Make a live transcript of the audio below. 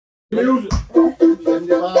Music.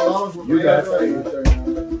 $75. You got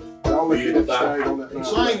it. I'll let you decide on that.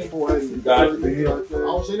 Singing for it. You got it. I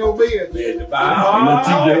don't see no bid. Bid to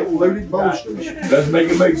buy. Let's make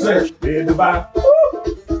it make sense. Bid to buy.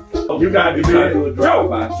 You got the bid. Joe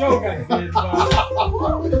got the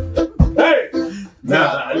bid. Hey,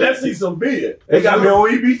 now let's see some bid. They got me on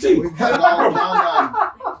EBT. We got it all down.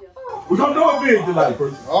 We're gonna do a bid tonight,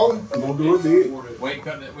 person. Oh, We're gonna do a bid. We ain't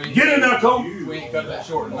cut that. Get in there, Cole. We ain't cut that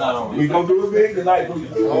short enough. We're gonna do a bid tonight, person.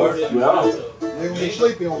 Yeah. you ain't gonna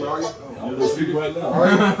sleepy on me, are you? I'm gonna sleep right now. All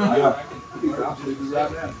right. Yeah. I'm sleeping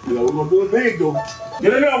right now. Yeah, we're gonna do a big though.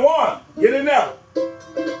 Get in there, Juan. Get in there.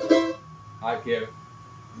 Hi, Kevin.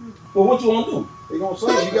 Well, what you wanna do? He gonna sing.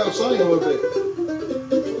 You gotta sing a little bit.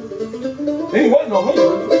 He ain't waiting on me.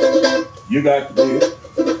 You got the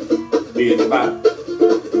bid. Bid to buy.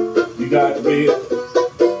 You got the bid.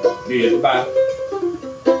 Bid to buy.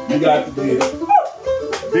 You got the bid.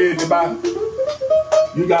 Bid to buy.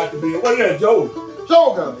 You got the bid. What is that, Joe?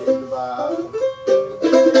 Joe got bid to buy.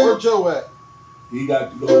 Where Joe at? He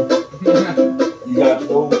got to go. You got to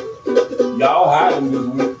go. Y'all hiding this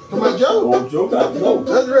week. Come on, Joe. Oh, Joe got to go.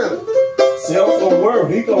 That's really. Self don't worry.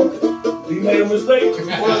 He made a mistake.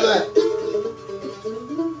 What is that?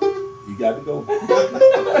 He got to go.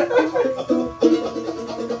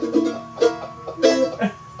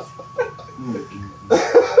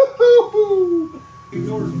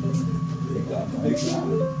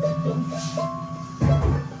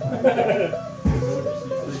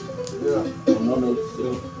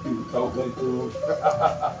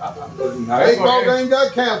 Baseball game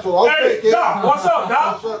got canceled. Okay, Hey, Doc, what's up,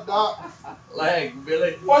 Doc? What's up, Doc? Lag,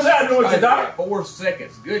 Billy. What's happening with you, Doc? 4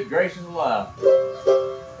 seconds. Good gracious alive.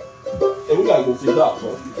 Hey, we gotta go see Doc,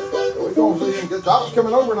 bro. We gonna see him. Doc's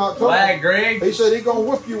coming over in October. Lag, Greg. He said he gonna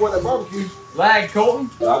whip you with that barbecue. Lag, Colton.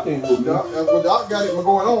 Doc can't move me. Doc got it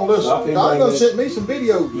going on. Listen, Doc done sent me some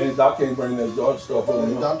videos. Man, Doc can't bring that Georgia stuff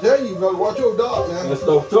on. I'm telling you, you better watch your Doc now. That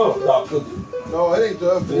stuff tough, Doc cooking. No, it ain't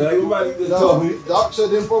tough. Yeah, everybody just told me. Doc said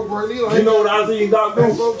them folks where he live. You know what I seen Doc do?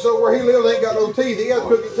 Them folks over where he lives ain't got no teeth. He got to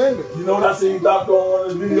cook it tender. You know what I seen Doc do on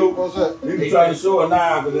one of the videos? What's that? He was trying to show a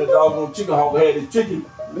knife and that doggone chicken hawk had his chicken.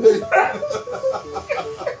 That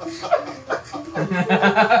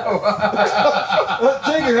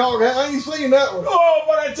chicken hawk, I ain't seen that one. Oh,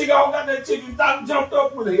 boy, that chicken hawk got that chicken. Doc jumped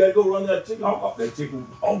up with it. He got to go run that chicken hawk off. That chicken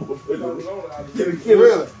almost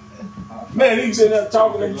Really? Man, he sitting there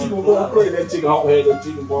talking, that chicken was going to play. That chicken hawk had that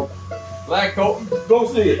chicken ball. Lag, Colton. Go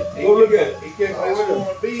see it. Go look at it. He catch me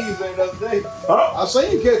swarming bees the other day. Huh? I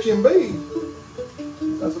seen him catching bees.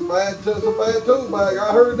 That's a bad tool bag. I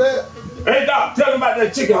heard that. Hey, Doc, tell him about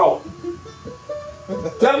that chicken hawk.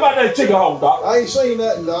 Tell him about that chicken hawk, Doc. I ain't seen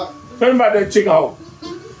nothing, Doc. Tell him about that chicken hawk.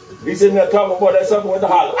 He sitting there talking about that sucker with the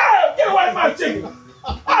holler. Oh, get away from my chicken.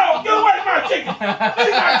 Oh, get away from my chicken.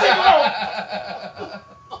 Leave my chicken alone.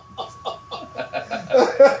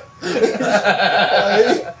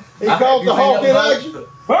 He caught the hawk in action.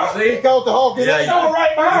 Huh? He caught the hawk in He action. was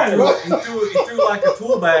right behind him. He threw like a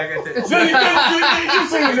tool bag at that. You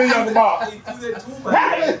seen it in your box. He threw that tool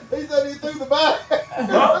bag. He said he threw the bag.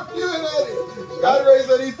 Huh? Reviewing at it. Scotty Ray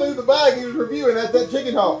said he threw the bag. He was reviewing at that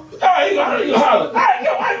chicken hawk. Oh, he holler. Hey,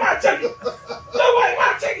 get away from my chicken. Get away from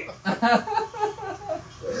my chicken.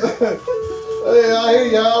 Hey, I hear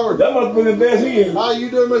you, Howard. That must have been the best hen. How you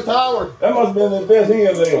doing, Mr. Howard? That must have been the best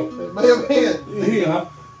hen there. It may have been. Yeah, huh?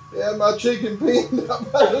 Yeah, my chicken pinned up.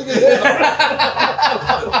 Look at that.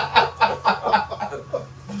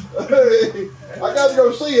 Hey, I got to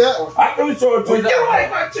go see that one. I can show it to you. Get away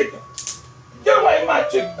from my chicken. Get away from my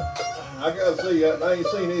chicken. I got to see that. I ain't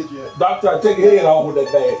seen it yet. Doctor, I take your head off with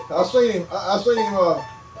that bag. I seen him. I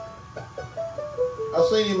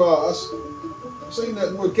seen that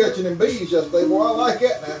wood catching them bees yesterday. Boy, I like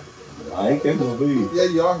that now. I ain't catching no bees. Yeah,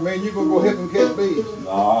 you are. Man, you gonna go help him catch bees.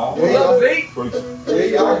 Nah. Yeah, you are. Yeah,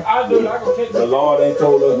 you are. I do it. I go catch The Lord ain't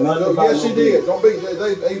told us nothing No, about yes, no he bees. did. Don't be.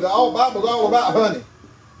 The all Bible's all about honey.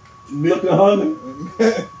 Milk and honey.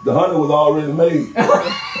 The honey was already made. Hey,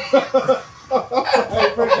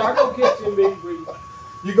 Preacher, I go catch him bees with you.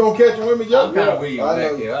 You gonna catch him with me, Joe? I'm kind of with you I on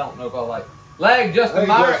that, know. Kev. I don't know if I like. Lag, Justin Hey,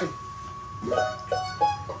 Meyer. Justin.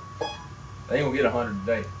 They ain't gonna get 100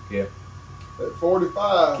 today, Kev. At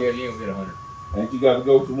 45. Kev, you ain't gonna get 100. Ain't you got to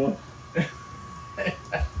go to one?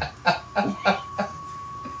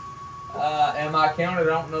 Am I counted? I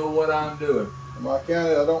don't know what I'm doing. Am I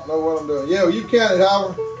counted? I don't know what I'm doing. Yeah, well, you counted,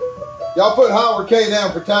 Howard. Y'all put Howard K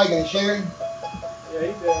down for tagging and sharing. Yeah,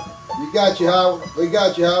 he did. You got you, Howard. We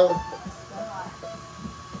got you, Howard.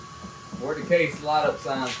 Where'd the case light up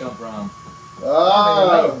signs come from?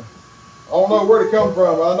 I don't know where to come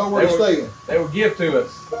from. I know where to stay. They were gift to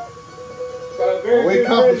us. We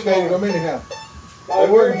confiscated them anyhow. They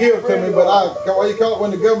wouldn't give it to me, but what do you call it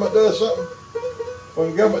when the government does something?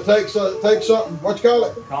 When the government takes something, what you call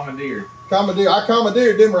it? Commandeer. Commandeer. I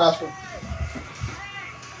commandeered them rascals.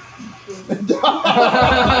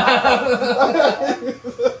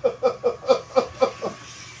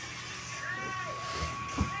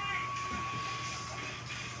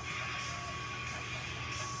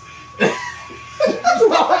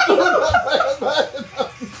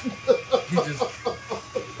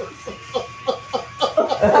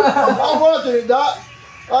 I'm watching it, Doc.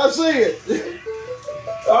 I see it.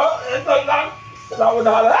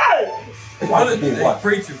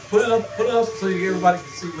 Preacher, put it up so everybody can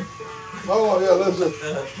see me. Oh yeah, listen.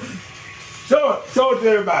 Show it to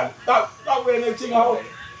everybody. Stop wearing that chicken hole.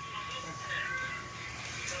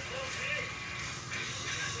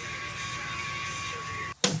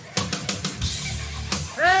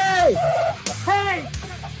 Hey! Hey!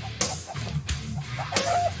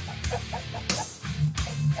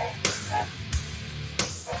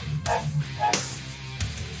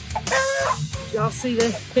 Y'all see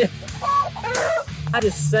that? I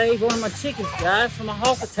just saved one of my chickens, guys, from a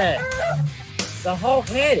hawk attack. The hawk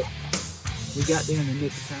had it. We got there in the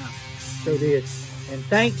nick of time. So did. And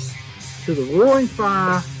thanks to the Roaring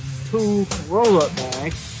Fire tool roll-up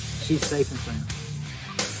bag, she's safe and sound.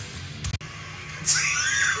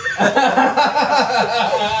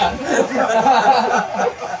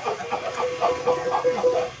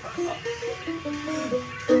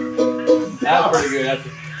 That's pretty good.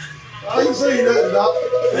 I ain't seen nothing, Doc.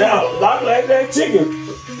 Yeah, Doc like that chicken.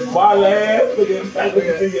 Why laugh? Look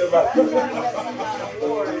at chicken about.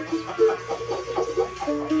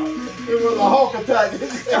 It was a hawk attack.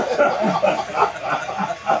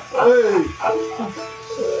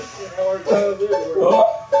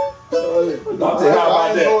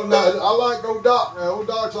 I like old Doc now. Old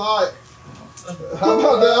Doc's alright. How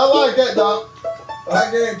about that? I like that, Doc. I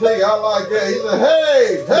guarantee you, I like that. He said,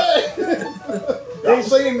 hey! Ain't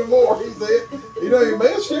seen him no more, he said. You know, you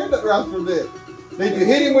may have scared that rascal to death. Did you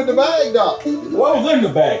hit him with the bag, Doc? What was in the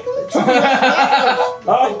bag?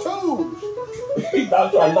 Tools. He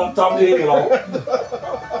thought trying to knock Tom's head off.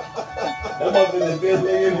 That must have been the best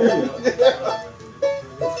thing in here.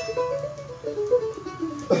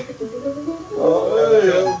 Hey,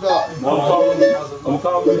 old Doc. I'm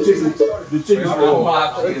calling the chicken store. All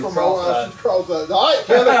right,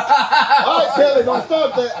 Kelly. All right, Kelly, don't stop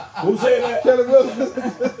that. Who said that? Kelly Wilson.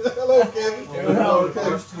 Hello, Kevin. Hello,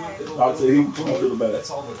 Kevin. I'll say he was close to the bag. That's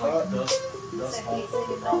all the dust on the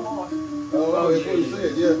ground. Oh, that's what he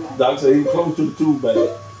said, yeah. Doc said he was close to the tool bag.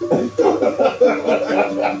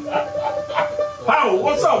 Howard,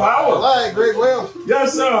 what's up, Howard? Hi, Greg Wells.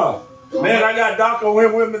 Yes, sir. Man, I got Doc on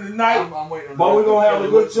here with me tonight. I'm waiting. But we're going to have a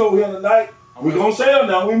good show here tonight. We're going to sell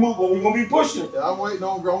now. We move, but we're going to be pushing. Yeah, I'm waiting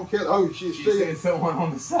on Kelly. Oh, she's seeing someone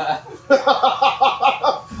on the side.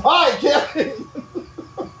 All right, Kelly.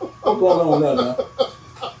 What's going on now?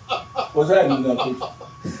 What's happening now, Pooch?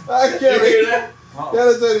 Hi, Kelly. You hear that?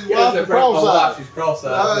 Kelly said his wife is cross-eyed. She's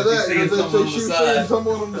cross-eyed. She's seeing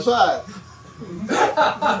someone on the side.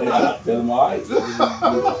 Tell him all right. It's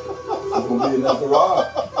going to be enough to rob.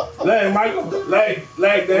 Lag, Michael.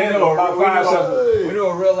 Lag, Dan, or about 5 seconds. We know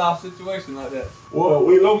a real life situation like that. Well,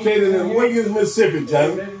 we located in Wiggins, Mississippi,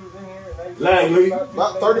 Jamie. Langley.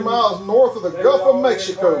 About 30 miles north of the Gulf of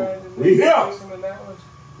Mexico. We here.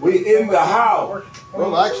 We in the house.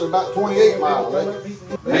 Well, actually about 28 miles.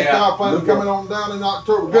 Next time planning coming on down in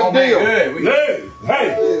October. Good deal. Good.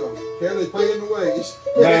 Hey. Kelly's paying the ways.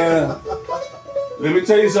 Man, let me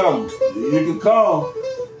tell you something. You can come,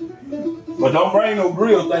 but don't bring no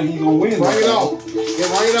grill thinking you gonna win. Bring it on. Bring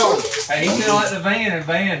it on. Hey, he's still at the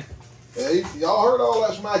van. Yeah, y'all heard all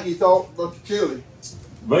that smack he talked about the chili.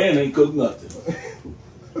 Van ain't cooked nothing.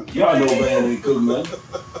 Y'all know Van ain't cooked nothing.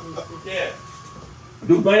 Yeah.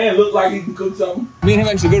 Do Van look like he can cook something? Me and him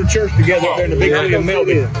actually go to church together up there in the big city of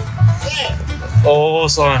Melbourne. Oh,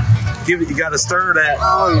 son. You got to stir that.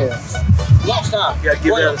 Oh, yeah. You got to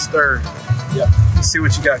give that a stir. Yep. See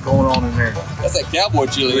what you got going on in there. That's that cowboy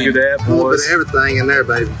chili. Look at that, boys. A little bit of everything in there,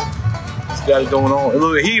 baby. He's got it going on. And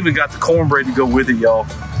look, he even got the cornbread to go with it, y'all.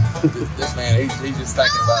 This man, he's just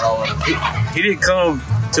thinking about all of it. He didn't come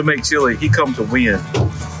to make chili. He come to win.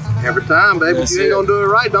 Every time, baby. That's if you ain't going to do it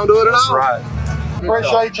right, don't do it at all. That's right.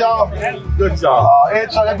 Appreciate y'all. Good job.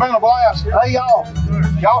 It's been a blast. Hey, y'all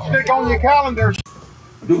stick on your calendars.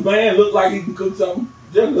 Do Van look like he can cook something?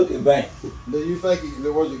 Just look at Van. Do you think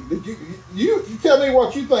there was? Did you tell me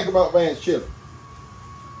what you think about Van's chili?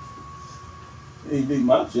 He beat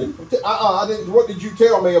my chili. I didn't. What did you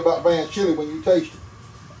tell me about Van's chili when you tasted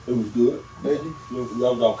it? It was good. Did you?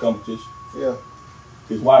 That was our competition. Yeah.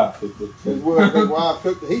 His wife cooked it. His wife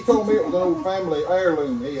cooked it. He told me it was an old family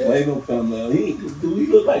heirloom he had. Ain't no family. Do he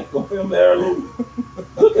look like a family heirloom?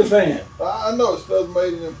 Look at that. I know it's stuff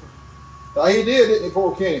made in him. He did, didn't he,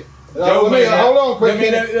 poor Kenny? Hold on, quick,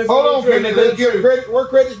 Kenny. Hold on, Kenny. Let's give credit where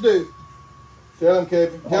credit's due. Tell him,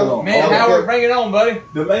 Kevin. Tell him. Man, Howard, bring it on, buddy.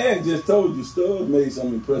 The man just told you Stubbs made some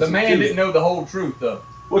impressive. The man didn't know the whole truth, though.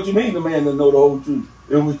 What you mean the man didn't know the whole truth?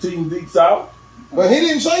 It was Team Deep South. But he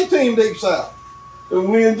didn't say Team Deep South. It was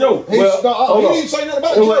we and Joe. He didn't say nothing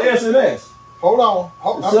about it. It was S&S. Hold on.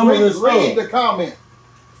 Read the comment.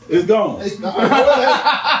 It's gone. It's right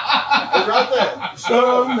there.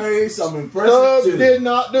 Stubbs made some impressive Stubbs chili. did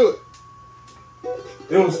not do it.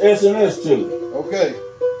 It was S&S chili. Okay.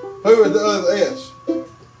 Who is the other S?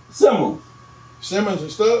 Simmons. Simmons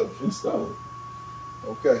and Stubbs? And Stubbs.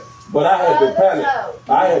 Okay. But I had the palate.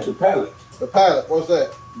 I had the palate. The palate, what's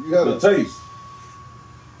that? You had the taste.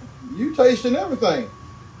 You tasting everything.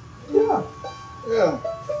 Yeah. Yeah.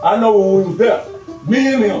 I know when we was there.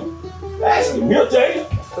 Me and him. Ask him. He'll tell you.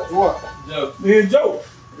 What? Joe. Me and Joe.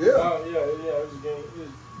 Yeah. Oh, yeah. It was a game. It was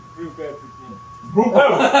group effort. Group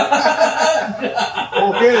effort.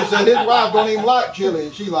 Poor Kenny said his wife don't even like chili,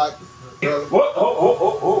 and she liked it. What?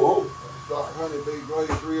 Oh. Dark honeybee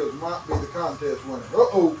glazed ribs might be the contest winner.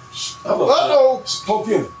 Uh-oh. Poor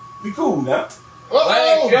Kenny. Be cool now.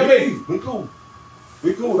 Be cool.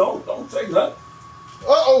 Be cool. Don't say nothing.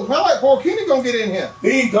 Uh-oh. Sound like poor Kenny gonna get in here.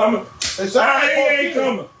 He ain't coming. It sound like poor ain't Kenny.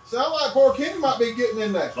 coming. Sound like poor Kenny might be getting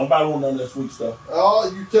in there. Nobody want none of that sweet stuff. Oh,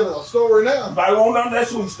 you telling a story now? Nobody want none of that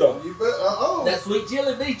sweet stuff. You bet. That sweet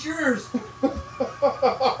chili beat yours. So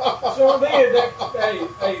then, that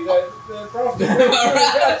frosted flake chili.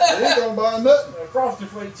 He ain't gonna buy nothing. That frosted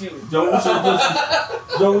flake chili. Joe,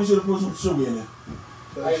 we should have put some sugar in it.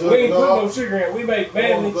 Hey, we ain't put no sugar in it. We made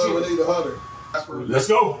badly chili. We need 100. Let's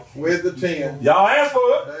go. With the 10. Y'all asked for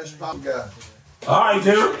it. That's top guy. All right,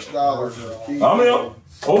 Jerry. $6. I'm in.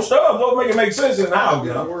 Oh, stuff don't make it make sense in the house,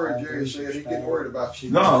 you Don't know. worry, Jerry said he's getting worried about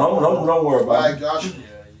you. No, don't worry about Right, it. Josh.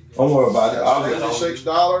 Don't worry about it. I $76.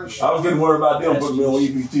 was getting worried about them putting me on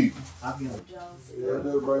EBT. Yeah,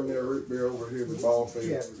 they'll bring me a root beer over here with ball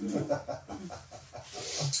field.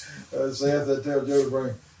 Seth, I tell Joe to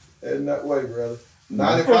bring. Isn't that way, brother?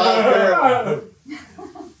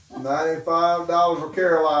 $95 for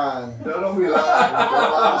Caroline. Don't be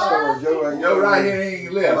lying. Joe right here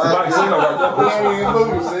ain't left. He ain't even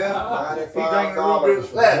moved, Seth. $95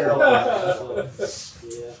 for Caroline.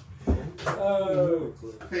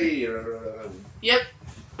 Yep.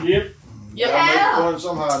 Gotta make it fun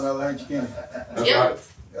somehow or another, ain't you, Kenny? Yep.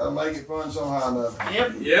 Gotta make it fun somehow or another.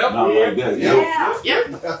 Yep. Not like that. Yep.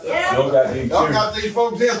 Y'all got these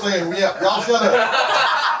folks here saying, yep, y'all shut up.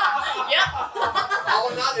 Yep. All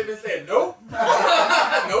not even said nope.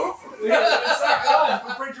 Nope. We had to suck it off.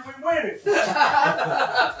 The preacher, we win it.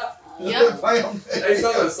 Yep. There's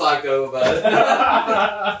something psycho about it.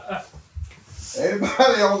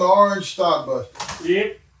 Anybody on the orange Starbucks?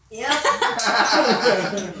 Yep. Yep.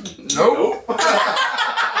 Nope.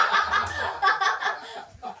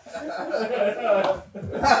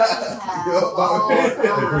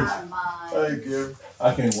 Thank you.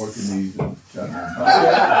 I can't work in these.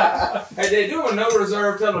 Hey, they doing no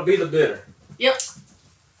reserve. Tell them to be the bidder. Yep.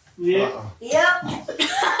 Yep. Yep.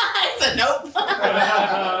 I said nope.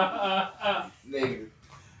 Negative.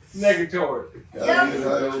 Negatory. Yep.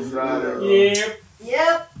 Yep.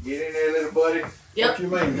 Yep. Get in there, little buddy. Yep. What you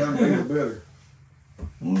mean, gotta be the bitter?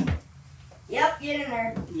 Yep. Get in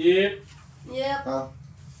there. Yep. Yep.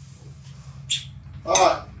 All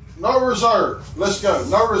right, no reserve. Let's go.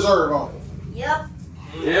 No reserve on it. Yep.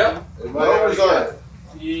 Yep. No reserve.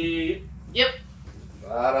 Yep. Yep.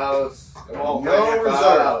 $5. Come on, No man.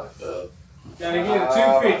 reserve. Gotta get it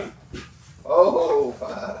 250. Oh,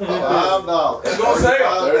 $5. $5. It's gonna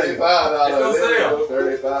sell. $35. It's gonna sell.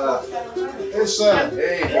 35. It's $7.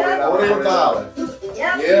 Hey, $41.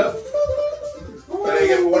 Yep. Yep. Can I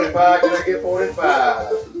get 45? Can I get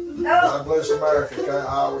 45? No. God bless America,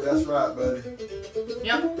 Howard. That's right, buddy.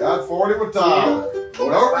 Yep. Got 40 with Tyler.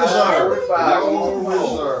 No reserve. 45. No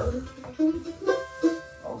reserve.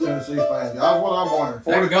 Oh, Tennessee fans. That's what I'm wondering.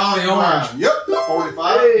 That golly orange. Yep.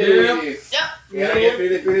 45. Hey. Yep. Can I get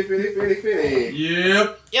 50?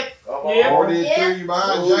 Yep. Yep. Come on. Yep. 42. Yep. You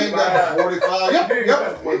behind James got 45. Yep.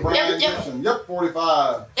 With Brian Yep. Gibson. Yep.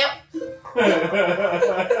 45. Yep. Can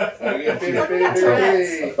I get 50? I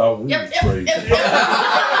thought we Yep. was Yep. crazy. Yep.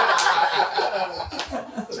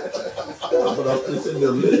 But it's in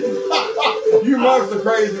the list. You must have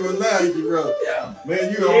crazy with now, ain't you, brother? Yeah. Man,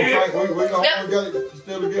 you don't think we got it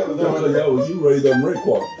still together. That was you raised up Ray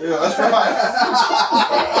Quarter. Yeah, that's right.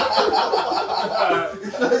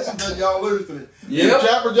 y'all losing it. Yep. If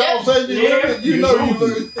Chapper John said you lose, you know you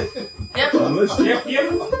lose. Yep. Yep.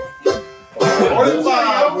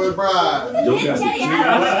 45 with Brian. Joe got the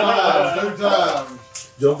cheering. 2 times.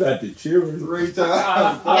 Joe got the cheering. 3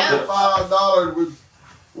 times. $5 with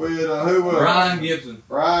who was Brian Gibson.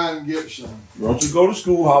 Brian Gibson. Don't you go to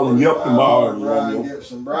school hollering yep tomorrow. Brian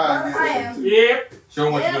Gibson. Brian Gibson. Yep. Show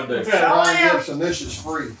them what you're gonna do. Brian Gibson, this is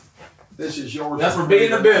free. This is yours. That's for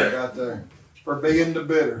being the bidder. Right there. For being the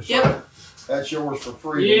bidder. So Yep. that's yours for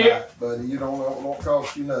free tonight, buddy. You won't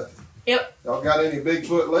cost you nothing. Yep. Y'all got any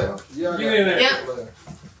Bigfoot left? Yeah, I got Get in there. Bigfoot left.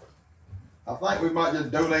 I think we might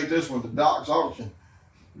just donate this one to Doc's auction.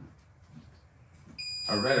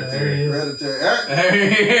 Hereditary. Hereditary.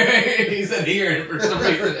 He said here for some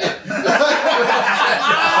reason.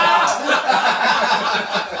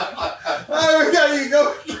 Hey, we got you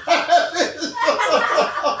go.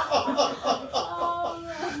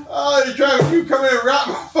 Oh, Travis, you come in right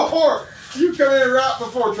before. You come in right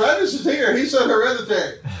before. Travis is here. He said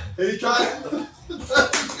hereditary. He tried.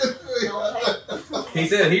 He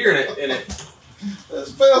said here in it.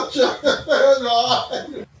 Spell check.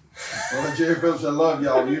 Well, Jerry Phillips, I love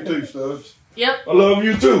y'all. You too, Stubbs. Yep. I love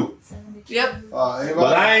you too. Yep. Anybody?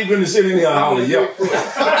 But I ain't gonna sit in here and holler yep. Yep.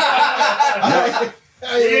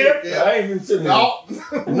 I ain't gonna sit in here.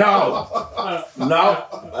 No,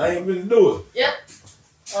 I ain't gonna do it. Yep.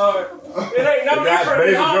 It ain't no That different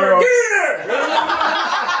baby than hollering. girl. Get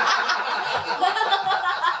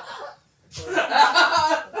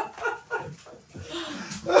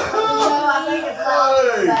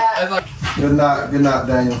in Good night,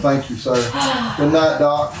 Daniel. Thank you, sir. Good night,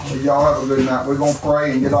 Doc. Y'all have a good night. We're gonna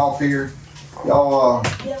pray and get off here. Y'all,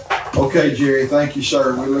 okay, Jerry. Thank you,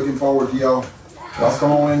 sir. We're looking forward to y'all. Y'all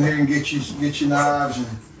come on in here and get your knives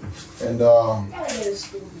and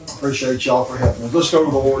appreciate y'all for helping us. Let's go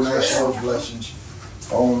to the Lord and ask Lord's blessings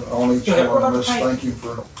on each one of us. Thank you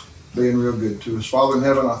for being real good to us. Father in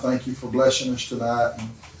heaven, I thank you for blessing us tonight. And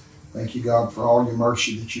thank you, God, for all your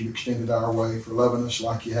mercy that you've extended our way, for loving us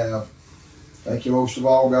like you have. Thank you most of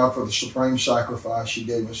all, God, for the supreme sacrifice you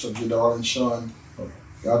gave us of your darling Son.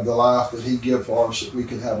 God, the life that he gave for us that we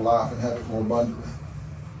could have life and have it more abundantly.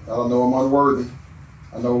 God, I know I'm unworthy.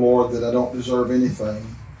 I know, Lord, that I don't deserve anything.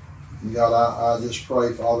 And God, I just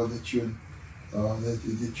pray, Father, that you'd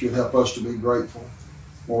help us to be grateful,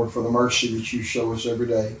 Lord, for the mercy that you show us every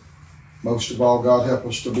day. Most of all, God, help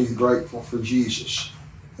us to be grateful for Jesus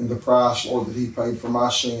and the price, Lord, that he paid for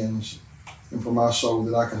my sins and for my soul,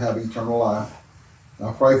 that I can have eternal life. And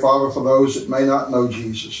I pray, Father, for those that may not know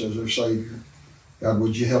Jesus as their Savior. God,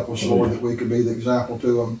 would you help us, Lord, that we could be the example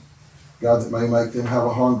to them. God, that may make them have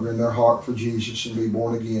a hunger in their heart for Jesus and be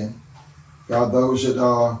born again. God, those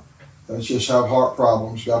that just have heart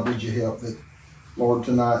problems, God, would you help that, Lord,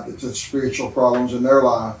 tonight, that the spiritual problems in their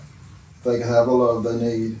life, they can have the love they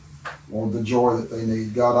need, Lord, the joy that they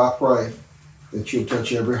need. God, I pray that you'll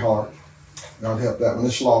touch every heart. God, help that one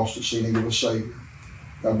that's lost to see need of a Savior.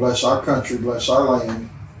 God, bless our country, bless our land.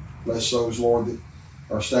 Bless those, Lord, that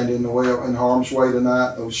are standing in the way, in harm's way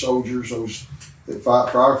tonight, those soldiers, those that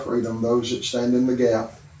fight for our freedom, those that stand in the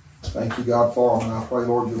gap. Thank you, God, for them. And I pray,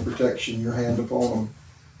 Lord, your protection, your hand upon them.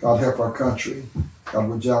 God, help our country. God,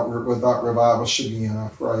 without revive us again, I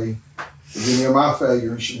pray. Forgive me of my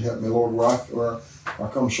failures and help me, Lord, where I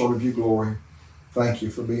come short of your glory. Thank you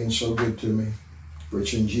for being so good to me. For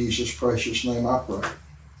it's in Jesus' precious name I pray.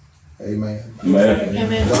 Amen.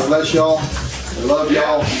 Amen. God bless y'all. I love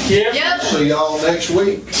y'all. Yep. See y'all next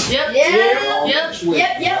week. Yep. Next week.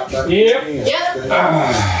 Yep. God Yep.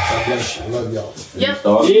 bless you. I love y'all. Yep.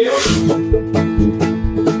 Yep.